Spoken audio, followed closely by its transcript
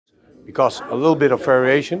because a little bit of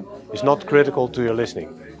variation is not critical to your listening.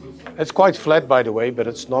 It's quite flat, by the way, but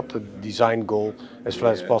it's not the design goal as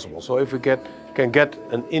flat as possible. So if we can get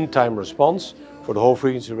an in-time response for the whole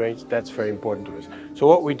frequency range, that's very important to us. So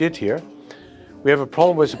what we did here, we have a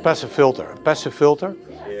problem with a passive filter. A passive filter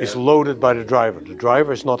is loaded by the driver. The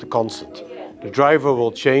driver is not a constant. The driver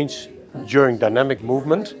will change during dynamic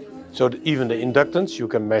movement, so that even the inductance you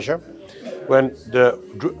can measure. When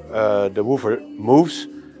the woofer moves,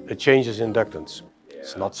 it changes inductance.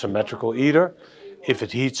 It's not symmetrical either. If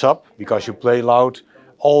it heats up, because you play loud,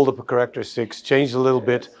 all the characteristics change a little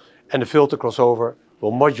bit, and the filter crossover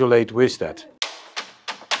will modulate with that.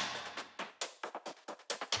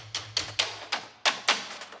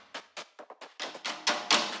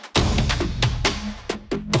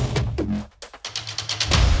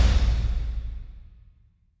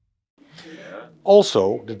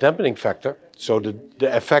 Also, the dampening factor, so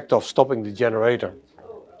the effect of stopping the generator,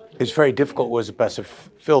 is very difficult with a passive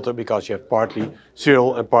filter because you have partly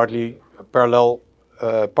serial and partly parallel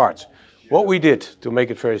parts. What we did to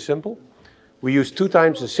make it very simple, we used 2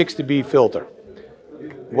 times the 6 dB filter.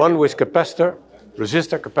 One with capacitor,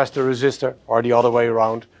 resistor, or the other way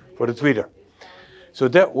around for the tweeter. So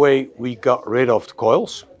that way we got rid of the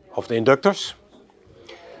coils, of the inductors,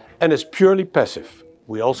 and it's purely passive.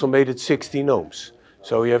 We also made it 16 ohms.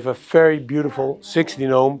 So you have a very beautiful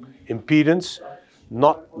 16 ohm impedance.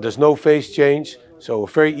 There's no phase change, so a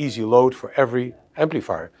very easy load for every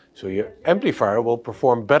amplifier. So your amplifier will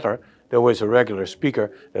perform better than with a regular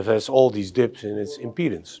speaker that has all these dips in its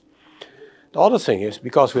impedance. The other thing is,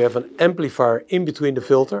 because we have an amplifier in between the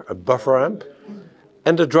filter, a buffer amp,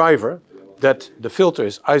 and the driver, that the filter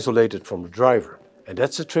is isolated from the driver. And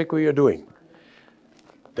that's the trick we are doing.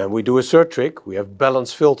 Then we do a third trick, we have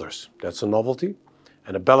balanced filters. That's a novelty.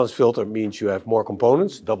 And a balanced filter means you have more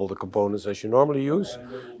components, double the components as you normally use.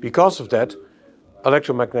 Because of that,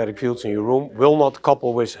 electromagnetic fields in your room will not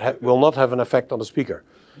couple with, will not have an effect on the speaker.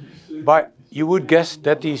 But you would guess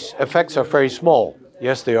that these effects are very small.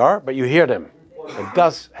 Yes, they are, but you hear them. It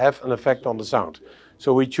does have an effect on the sound.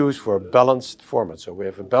 So we choose for a balanced format. So we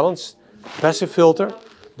have a balanced passive filter,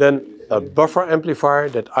 then a buffer amplifier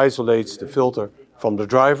that isolates the filter from the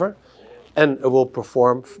driver, and it will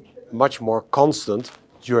perform much more constant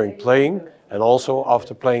during playing and also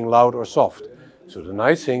after playing loud or soft. So the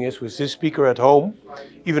nice thing is, with this speaker at home,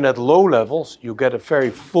 even at low levels, you get a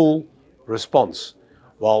very full response.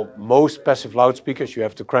 While most passive loudspeakers, you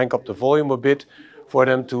have to crank up the volume a bit for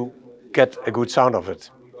them to get a good sound of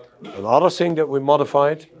it. Another thing that we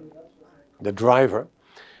modified, the driver.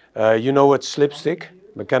 You know what slipstick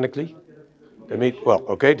mechanically?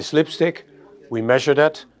 The slipstick, we measure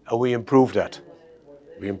that and we improve that.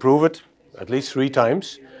 We improve it at least 3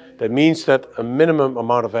 times. That means that a minimum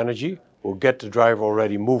amount of energy will get the driver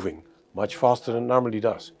already moving, much faster than it normally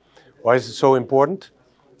does. Why is it so important?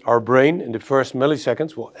 Our brain in the first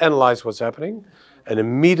milliseconds will analyze what's happening and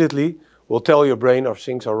immediately will tell your brain if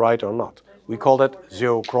things are right or not. We call that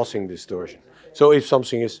zero crossing distortion. So if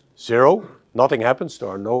something is 0, nothing happens, there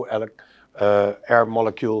are no air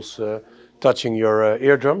molecules touching your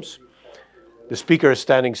eardrums. The speaker is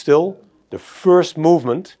standing still. The first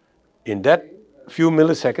movement, in that few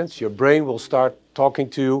milliseconds, your brain will start talking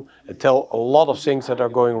to you and tell a lot of things that are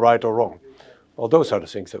going right or wrong. Well, those are the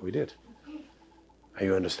things that we did. And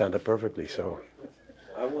you understand that perfectly, so.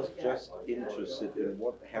 I was just interested in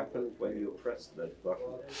what happened when you pressed that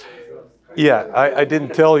button. Yeah, I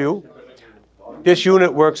didn't tell you. This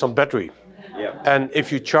unit works on battery. Yeah. And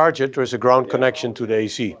if you charge it, there's a ground connection to the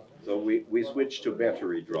AC. So we switched to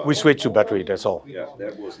battery drive. We switched to battery, that's all. Yeah,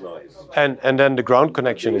 that was nice. And then the ground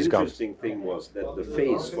connection is gone. The interesting thing was that the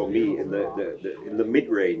phase for me in the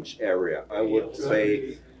mid-range area, I would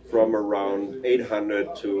say from around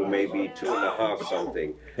 800 to maybe 2.5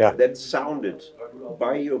 something. Yeah. That sounded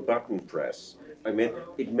by your button press. I mean,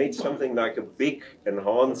 it made something like a big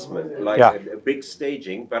enhancement, like a big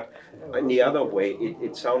staging, but in the other way,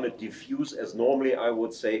 it sounded diffuse, as normally I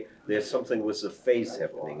would say there's something with the phase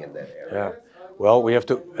happening in that area. Yeah, well, we have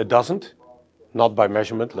to, it doesn't, not by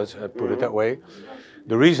measurement, let's put it that way.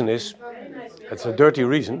 The reason is, it's a dirty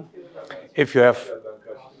reason, if you have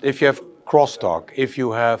crosstalk, if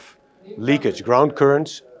you have leakage, ground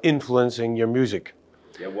currents influencing your music.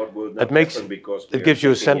 Yeah, what will not happen because it gives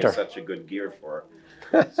you a center. Such a good gear for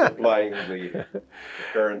supplying the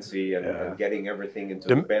currency and getting everything into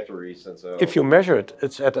the batteries and so. If you measure it,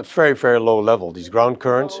 it's at a very, very low level, these ground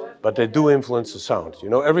currents, but they do influence the sound. You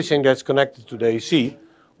know, everything that's connected to the AC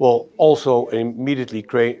will also immediately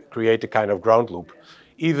create a kind of ground loop.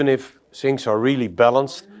 Even if things are really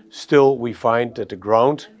balanced, still we find that the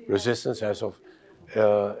ground resistance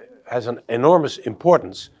has an enormous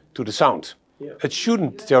importance to the sound. Yeah. It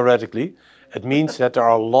shouldn't theoretically. It means that there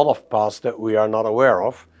are a lot of paths that we are not aware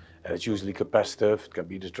of. And it's usually capacitive, it can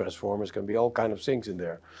be the transformers, it can be all kind of things in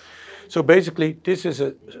there. So basically, this is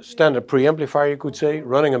a standard preamplifier, you could say,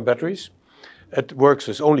 running on batteries. It works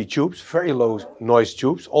with only tubes, very low noise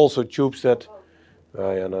tubes, also tubes that,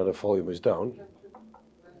 yeah, now the volume is down.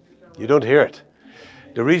 You don't hear it.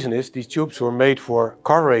 The reason is these tubes were made for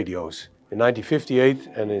car radios. In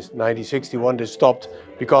 1958 and in 1961 they stopped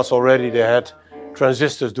because already they had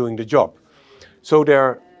transistors doing the job. So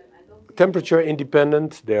they're temperature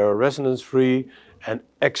independent, they're resonance free and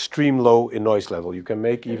extreme low in noise level. You can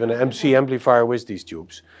make even an MC amplifier with these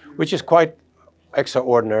tubes, which is quite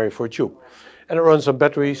extraordinary for a tube. And it runs on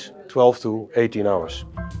batteries 12 to 18 hours.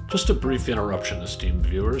 Just a brief interruption, esteemed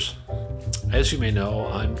viewers. As you may know,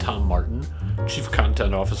 I'm Tom Martin, Chief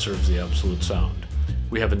Content Officer of The Absolute Sound.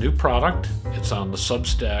 We have a new product. It's on the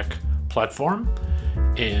Substack platform,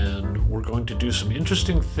 and we're going to do some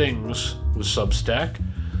interesting things with Substack.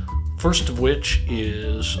 First of which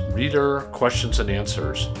is reader questions and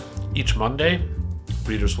answers. Each Monday,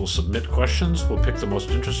 readers will submit questions. We'll pick the most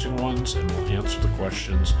interesting ones and we'll answer the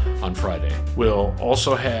questions on Friday. We'll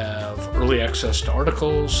also have early access to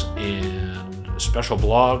articles and special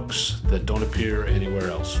blogs that don't appear anywhere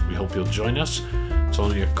else. We hope you'll join us. It's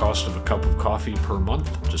only a cost of a cup of coffee per month.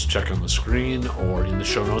 Just check on the screen or in the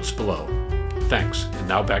show notes below. Thanks, and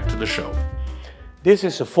now back to the show. This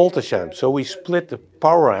is a voltage amp, so we split the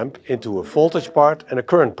power amp into a voltage part and a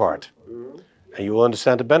current part. And you will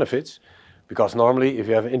understand the benefits, because normally if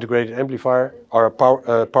you have an integrated amplifier or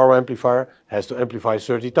a power amplifier has to amplify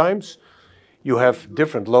 30 times, you have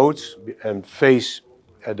different loads and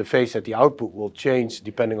the phase at the output will change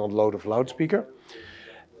depending on the load of the loudspeaker.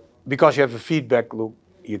 Because you have a feedback loop,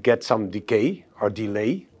 you get some decay or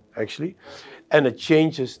delay actually, and it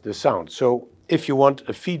changes the sound. So if you want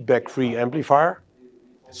a feedback-free amplifier,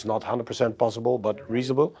 it's not 100% possible, but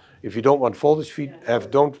reasonable. If you don't want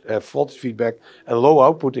don't have voltage feedback and low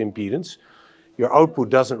output impedance, your output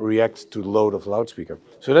doesn't react to the load of the loudspeaker.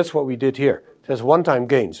 So that's what we did here. It has one-time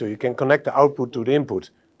gain, so you can connect the output to the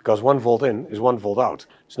input, because 1 volt in is 1 volt out.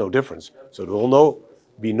 It's no difference. So there will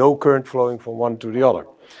be no current flowing from one to the other.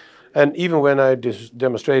 And even when I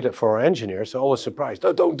demonstrated for our engineers, they're always surprised.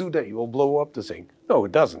 Oh, don't do that, you will blow up the thing. No,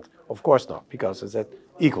 it doesn't. Of course not, because it's at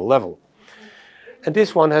equal level. And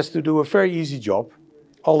this one has to do a very easy job.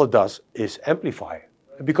 All it does is amplify.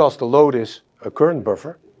 Because the load is a current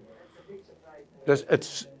buffer,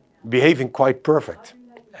 it's behaving quite perfect.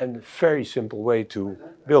 And a very simple way to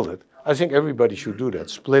build it. I think everybody should do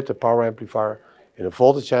that. Split a power amplifier in a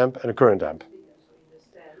voltage amp and a current amp.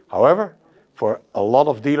 However, for a lot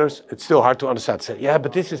of dealers, it's still hard to understand. Say, yeah,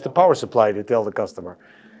 but this is the power supply, they tell the customer.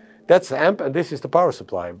 That's the amp and this is the power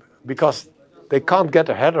supply. Because they can't get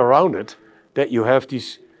their head around it, that you have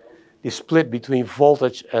this split between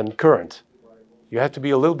voltage and current. You have to be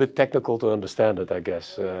a little bit technical to understand it, I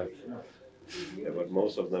guess. Yeah, but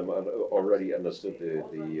most of them already understood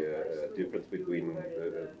the difference between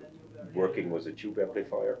working with a tube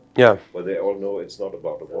amplifier. Yeah. But they all know it's not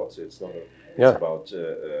about the watts, it's about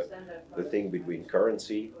the thing between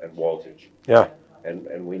currency and voltage. Yeah.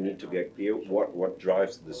 And we need to get clear what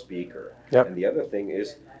drives the speaker. Yeah. And the other thing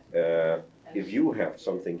is, if you have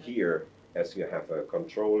something here, as you have a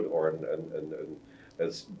controlled or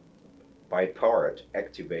a by part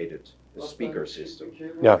activated speaker system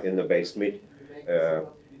in the bass mid,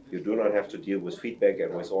 you do not have to deal with feedback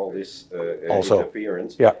and with all this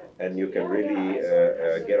interference. Yeah. And you can really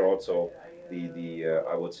get also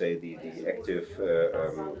I would say the active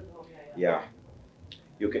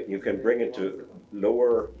you can bring it to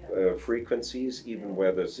lower frequencies, even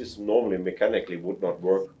where the system normally mechanically would not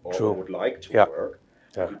work or would like to work.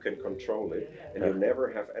 Yeah. You can control it, and you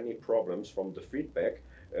never have any problems from the feedback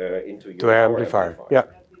into your amplifier. Yeah.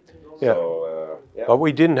 Yeah. So, But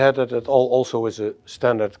we didn't have it at all also with a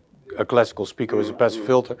standard classical speaker with a passive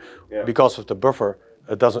filter. Because of the buffer,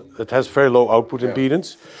 it has very low output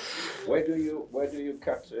impedance. Where do you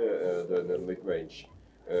cut the mid-range?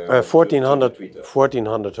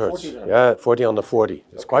 1400 hertz. Yeah, 1440.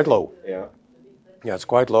 It's quite low. Yeah. Yeah, it's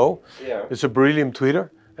quite low. Yeah. It's a beryllium tweeter.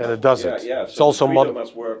 And it does it. Yeah, it's so also the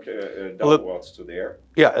must work downwards to there.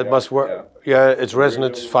 Yeah, it must work. Yeah, its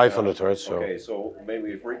resonance 500 hertz. So. Okay, so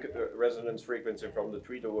maybe resonance frequency from the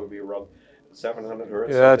tweeter will be around 700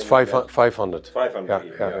 hertz. Yeah, it's 500. 500.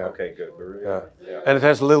 Yeah. Okay, good. Yeah. And it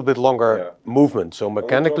has a little bit longer movement. So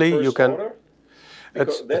mechanically, you can.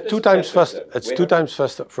 It's 2 times faster. It's 2 times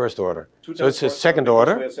faster first order. So it's a second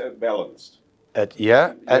order. It's balanced. You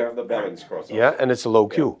have the balance crossover. Yeah, and it's a low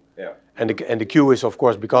Q. Yeah. And the Q is, of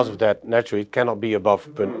course, because of that, naturally, it cannot be above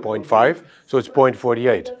 0.5, so it's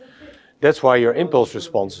 0.48. That's why your impulse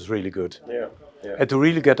response is really good. Yeah. Yeah. And to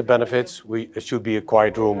really get the benefits, it should be a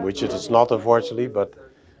quiet room, which it is not, unfortunately, but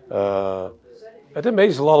it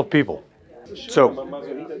amazes a lot of people. So,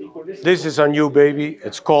 this is our new baby.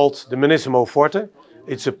 It's called the Minissimo Forte.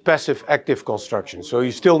 It's a passive-active construction. So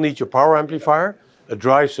you still need your power amplifier. It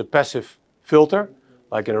drives a passive filter,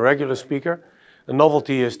 like in a regular speaker. The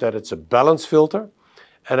novelty is that it's a balanced filter,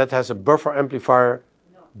 and it has a buffer amplifier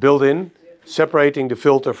built in, separating the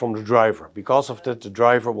filter from the driver. Because of that, the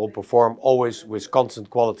driver will perform always with constant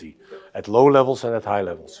quality, at low levels and at high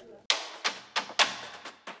levels.